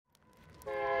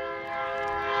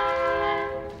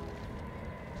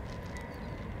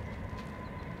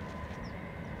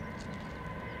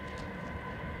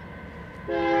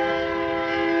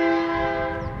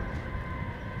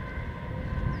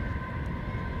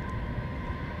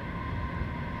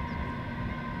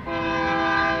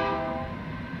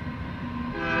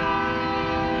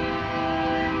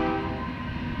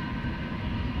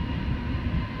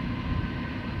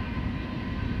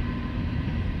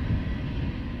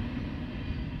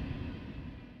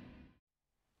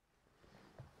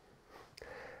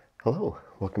Hello,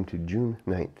 welcome to June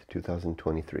 9th,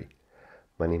 2023.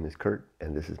 My name is Kurt,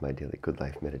 and this is my daily Good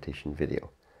Life meditation video.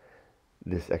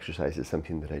 This exercise is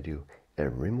something that I do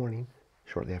every morning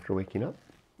shortly after waking up.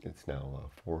 It's now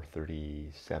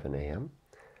 4:37 a.m.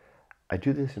 I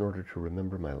do this in order to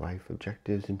remember my life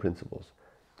objectives and principles,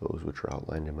 those which are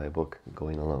outlined in my book,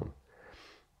 Going Alone.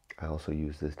 I also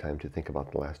use this time to think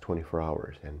about the last 24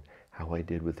 hours and how I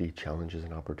did with the challenges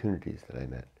and opportunities that I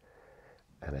met.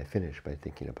 And I finish by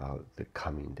thinking about the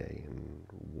coming day and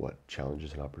what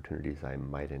challenges and opportunities I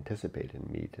might anticipate and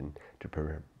meet, and to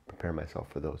prepare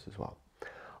myself for those as well.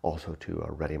 Also to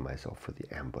ready myself for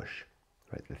the ambush,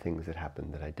 right? The things that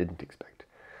happen that I didn't expect,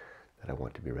 that I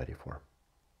want to be ready for.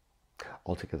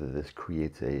 Altogether, this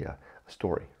creates a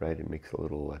story, right? It makes a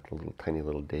little tiny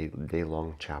little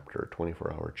day-long chapter,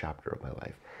 24-hour chapter of my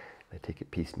life. And I take it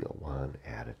piecemeal, one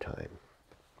at a time.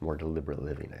 More deliberate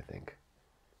living, I think.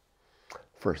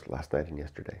 First, last night and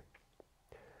yesterday.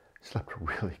 Slept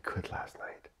really good last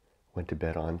night. Went to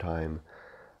bed on time.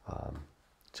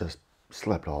 Just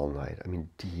slept all night. I mean,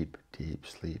 deep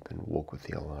sleep, and woke with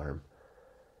the alarm.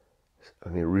 I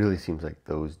mean, it really seems like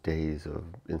those days of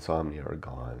insomnia are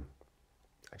gone.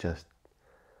 Just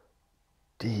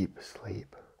deep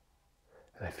sleep.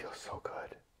 And I feel so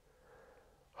good.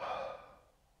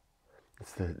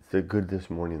 It's the good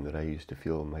this morning that I used to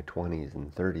feel in my 20s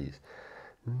and 30s.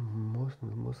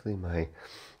 Mostly right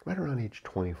around age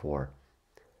 24,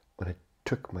 when I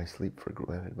took my sleep for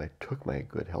granted, I took my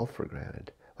good health for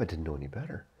granted. I didn't know any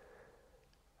better.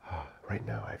 Right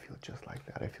now, I feel just like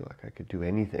that. I feel like I could do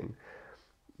anything.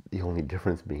 The only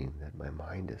difference being that my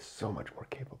mind is so much more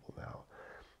capable now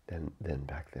than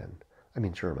back then. I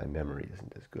mean, sure, my memory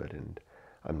isn't as good, and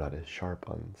I'm not as sharp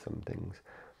on some things.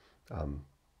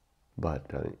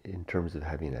 But in terms of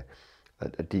having a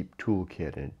deep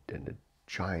toolkit and a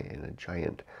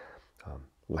giant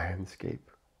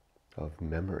landscape of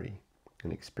memory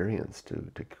and experience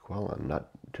to call on,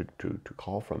 not to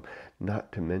call from, not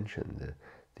to mention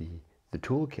the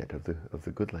toolkit of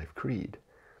the Good Life Creed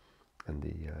and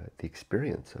the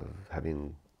experience of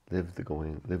having lived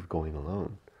going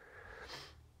alone.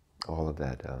 All of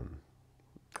that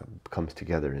comes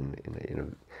together in a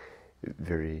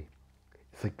very.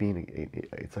 It's like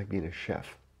being a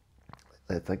chef.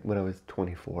 It's like when I was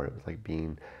 24, it was like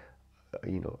being,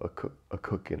 a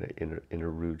cook in a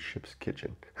rude ship's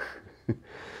kitchen.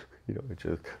 It's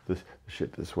just the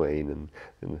ship is swaying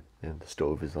and the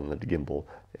stove is on the gimbal,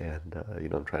 and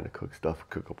I'm trying to cook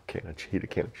up heat a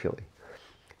can of chili.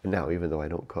 And now, even though I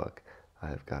don't cook,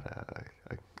 I've got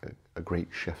a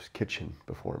great chef's kitchen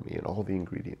before me, and all the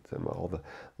ingredients and all the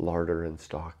larder and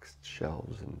stock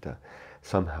shelves, and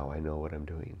somehow I know what I'm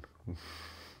doing.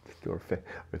 or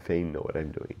feign know what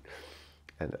I'm doing,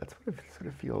 and that's what it sort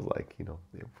of feels like.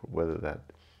 Whether that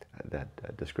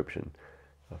description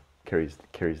carries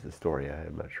the story,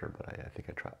 I'm not sure, but I think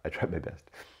I tried my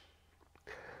best.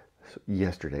 So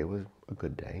yesterday was a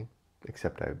good day,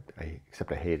 except I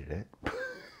hated it.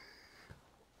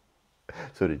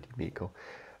 So did Miko.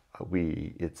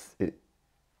 It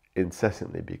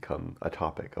incessantly become a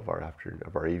topic of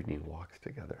our evening walks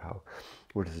together. How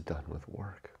we're just done with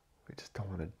work. We just don't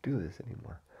want to do this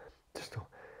anymore. Just don't.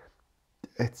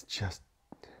 It's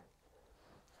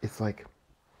like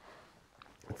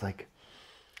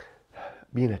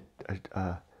being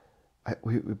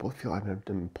we both feel. I'm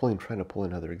trying to pull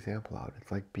another example out.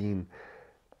 It's like being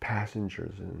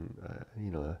passengers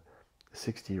in a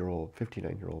 60-year-old,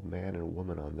 59-year-old man and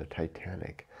woman on the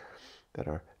Titanic that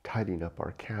are tidying up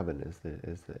our cabin as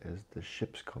the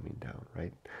ship's coming down,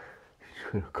 right?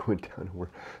 Going down, and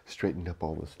we're straightening up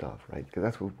all the stuff, right? Because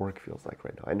that's what work feels like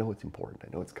right now. I know it's important. I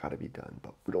know it's got to be done,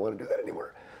 but we don't want to do that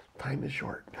anymore. Time is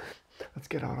short. Let's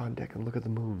get out on deck and look at the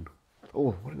moon.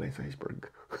 Oh, what a nice iceberg.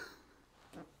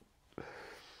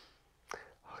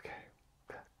 Okay.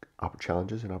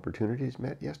 Challenges and opportunities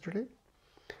met yesterday.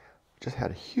 Just had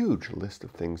a huge list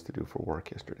of things to do for work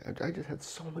yesterday. I just had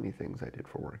so many things I did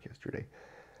for work yesterday,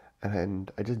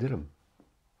 and I just did them.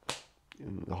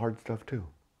 And the hard stuff too.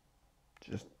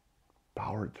 Just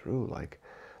powered through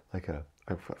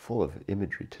I'm full of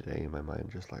imagery today in my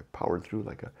mind. Just like powered through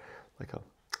like a what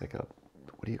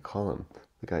do you call them?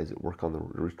 The guys that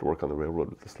used to work on the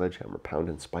railroad with the sledgehammer,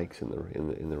 pounding spikes in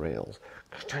the rails.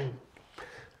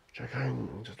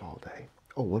 Just all day.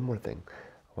 Oh, one more thing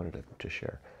I wanted to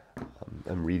share.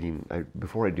 I'm reading.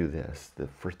 Before I do this, the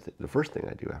first thing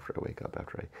I do after I wake up,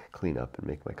 after I clean up and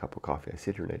make my cup of coffee, I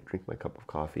sit here and I drink my cup of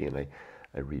coffee and I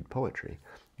read poetry.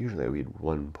 Usually I read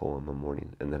one poem a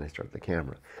morning, and then I start the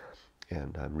camera.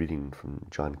 and I'm reading from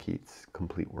John Keats'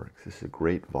 complete works. This is a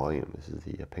great volume. This is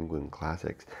the Penguin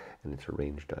Classics, and it's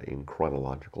arranged in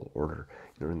chronological order,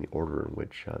 in the order in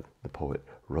which the poet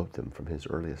wrote them, from his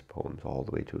earliest poems all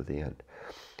the way to the end.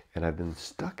 And I've been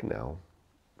stuck now.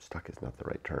 Stuck is not the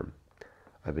right term.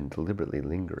 I've been deliberately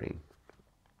lingering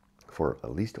for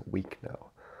at least a week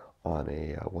now on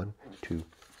a 1, 2,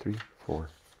 3, 4,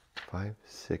 5,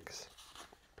 6,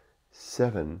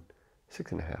 7,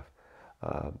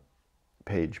 6.5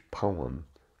 page poem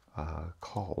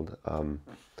called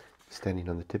Standing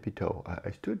on the Tippy Toe.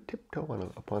 I stood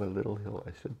tiptoe upon a little hill.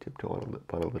 I stood tiptoe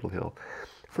upon a little hill.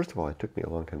 First of all, it took me a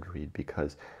long time to read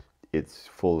because it's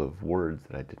full of words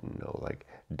that I didn't know, like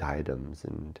diadems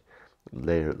and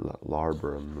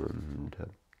labrum and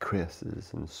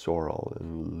crisses and sorrel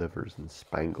and livers and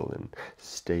spangle and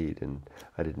state, and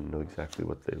I didn't know exactly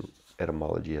what the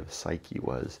etymology of psyche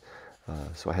was,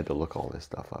 so I had to look all this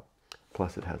stuff up.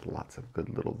 Plus it has lots of good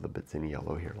the bits in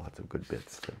yellow here, lots of good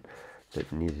bits that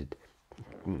needed,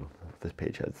 this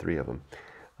page had 3 of them,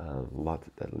 lots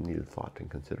that needed thought and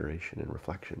consideration and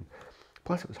reflection.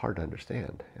 Plus it was hard to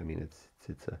understand. I mean,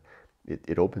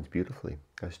 it opens beautifully.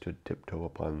 I stood tiptoe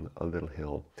upon a little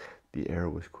hill. The air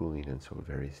was cooling and so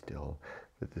very still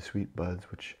that the sweet buds,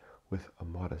 which with a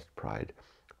modest pride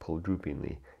pulled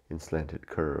droopingly in slanted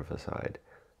curve aside,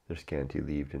 their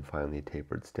scanty-leaved and finely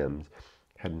tapered stems,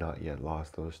 had not yet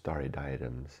lost those starry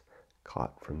diadems,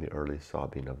 caught from the early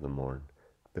sobbing of the morn.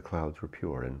 The clouds were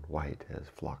pure and white as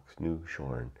flocks new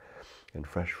shorn, and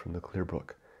fresh from the clear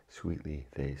brook, sweetly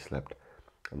they slept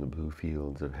on the blue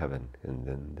fields of heaven, and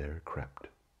then there crept.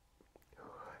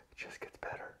 It just gets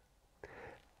better.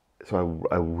 So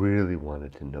I really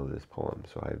wanted to know this poem,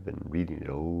 so I've been reading it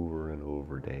over and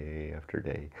over, day after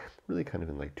day, really kind of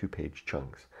in like 2-page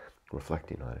chunks,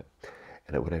 reflecting on it.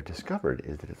 And what I've discovered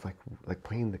is that it's like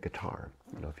playing the guitar.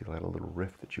 If you got a little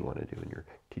riff that you want to do and you're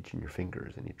teaching your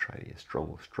fingers and you try to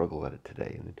struggle at it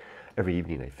today. And then every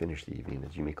evening I finish the evening,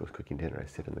 as Yumiko's cooking dinner, I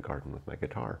sit in the garden with my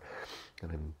guitar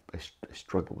and I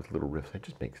struggle with little riffs. I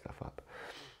just make stuff up.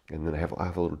 And then I have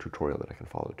a little tutorial that I can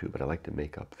follow too, but I like to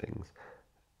make up things.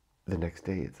 The next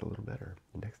day it's a little better.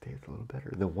 The next day it's a little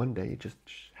better. Then one day it just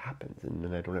happens and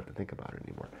then I don't have to think about it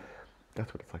anymore.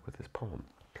 That's what it's like with this poem.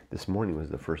 This morning was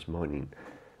the first morning,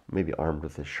 maybe armed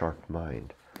with a sharp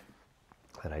mind,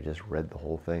 and I just read the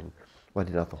whole thing. Well,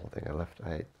 not the whole thing.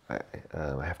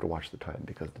 I have to watch the time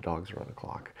because the dogs are on a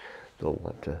clock. They'll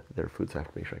want their food, so I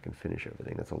have to make sure I can finish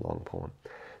everything. That's a long poem.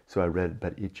 So I read,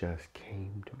 but it just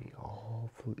came to me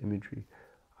all full imagery.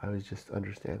 I was just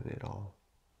understanding it all.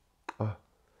 Oh,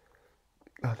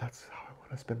 that's how I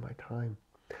want to spend my time.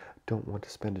 I don't want to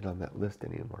spend it on that list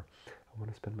anymore. I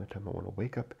want to spend my time. I want to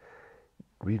wake up,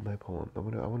 read my poem. I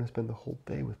want to spend the whole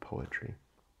day with poetry,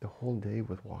 the whole day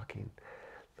with walking,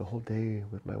 the whole day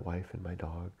with my wife and my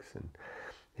dogs,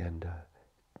 and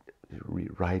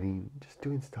writing, just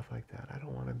doing stuff like that. I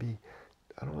don't want to be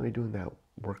doing that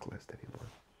work list anymore.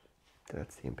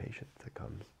 That's the impatience that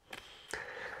comes.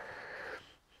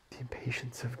 The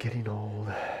impatience of getting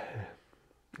old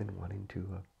and wanting to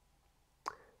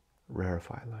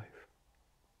rarefy life.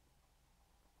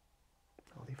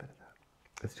 I'll leave it at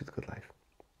that. Let's do the good life.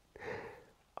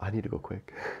 I need to go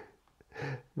quick.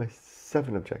 My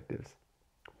 7 objectives.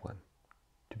 1,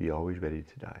 to be always ready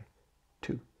to die.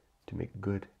 2, to make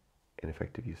good and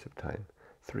effective use of time.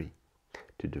 3,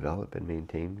 to develop and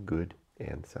maintain good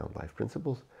and sound life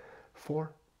principles.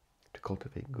 4, to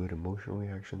cultivate good emotional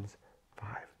reactions.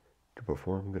 5, to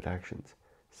perform good actions.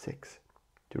 6,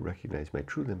 to recognize my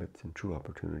true limits and true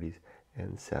opportunities.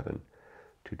 And 7,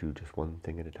 to do just one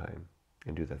thing at a time,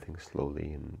 and do that thing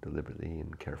slowly and deliberately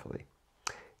and carefully.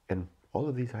 And all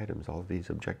of these items, all of these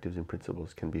objectives and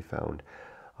principles can be found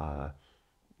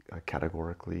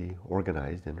categorically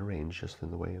organized and arranged just in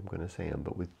the way I'm going to say them,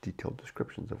 but with detailed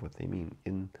descriptions of what they mean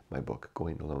in my book,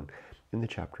 Going Alone, in the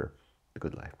chapter, The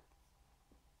Good Life.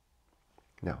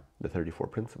 Now, the 34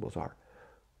 principles are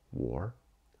war,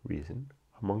 reason,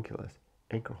 homunculus,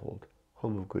 Anchorhold,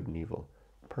 home of good and evil,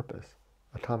 purpose,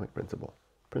 atomic principle,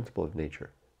 principle of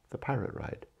nature, the pirate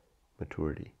ride,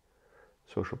 maturity,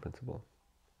 social principle,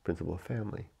 principle of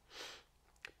family,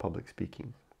 public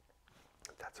speaking.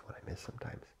 That's what I miss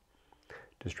sometimes.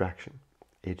 Distraction,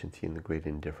 agency and the great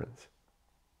indifference.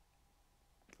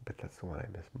 But that's the one I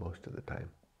miss most of the time.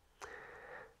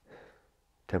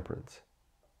 Temperance.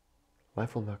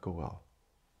 Life will not go well.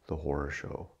 The horror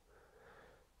show.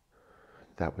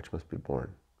 That which must be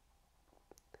borne.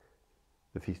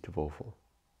 The feast of offal.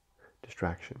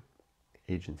 Distraction,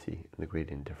 agency and the great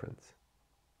indifference.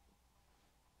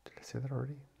 Did I say that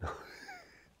already? No.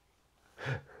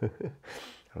 I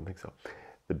don't think so.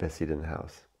 the best seat in the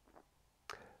house,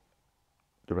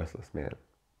 the restless man,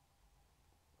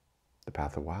 the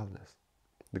path of wildness,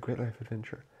 the great life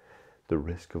adventure, the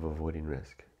risk of avoiding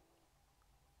risk,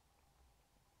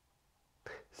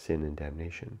 sin and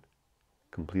damnation,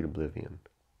 complete oblivion,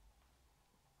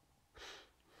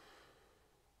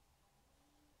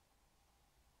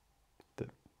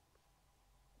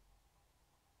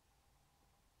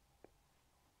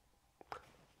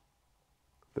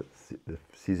 the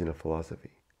season of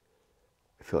philosophy.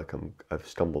 I feel like I've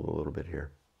stumbled a little bit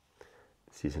here.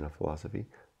 Season of philosophy,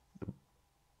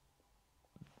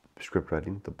 the script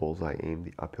writing, the bullseye aim,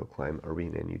 the uphill climb,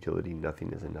 arena and utility,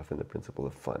 nothing is enough, and the principle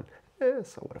of fun.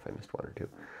 So what if I missed one or two?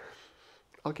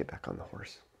 I'll get back on the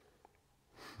horse.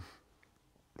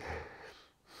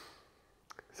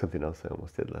 Something else I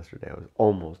almost did yesterday. I was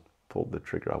almost pulled the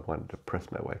trigger. I wanted to press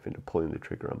my wife into pulling the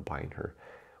trigger on buying her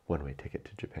one-way ticket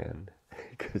to Japan.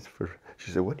 Because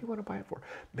she said, what do you want to buy it for?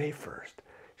 May 1st.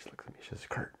 She looks at me, she says,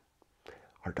 Kurt,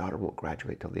 our daughter won't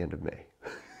graduate till the end of May.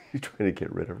 You're trying to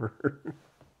get rid of her.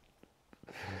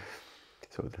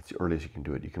 So that's the earliest you can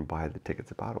do it. You can buy the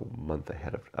tickets about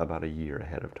about a year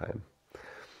ahead of time.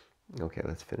 Okay,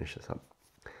 let's finish this up.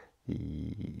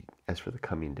 As for the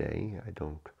coming day, it's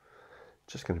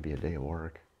just going to be a day of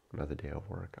work, another day of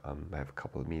work. I have a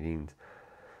couple of meetings.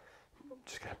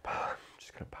 Just gonna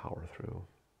power through.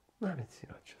 It's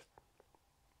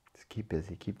just keep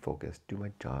busy, keep focused, do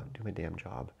my job, do my damn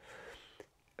job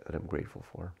that I'm grateful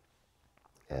for,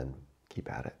 and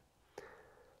keep at it.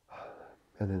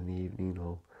 And then in the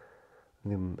evening,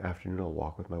 in the afternoon, I'll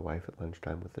walk with my wife at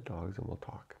lunchtime with the dogs, and we'll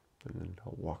talk. And then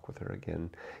I'll walk with her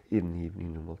again in the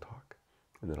evening, and we'll talk.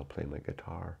 And then I'll play my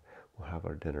guitar. We'll have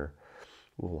our dinner.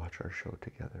 We'll watch our show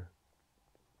together.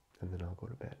 And then I'll go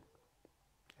to bed.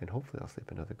 And hopefully I'll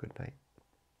sleep another good night.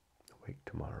 Awake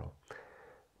tomorrow,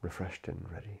 refreshed and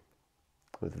ready,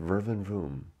 with verve and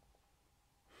voom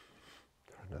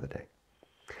for another day.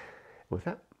 And with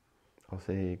that, I'll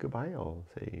say goodbye. I'll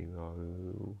say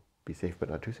be safe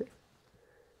but not too safe.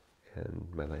 And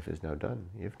my life is now done,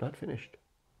 if not finished.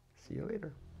 See you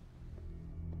later.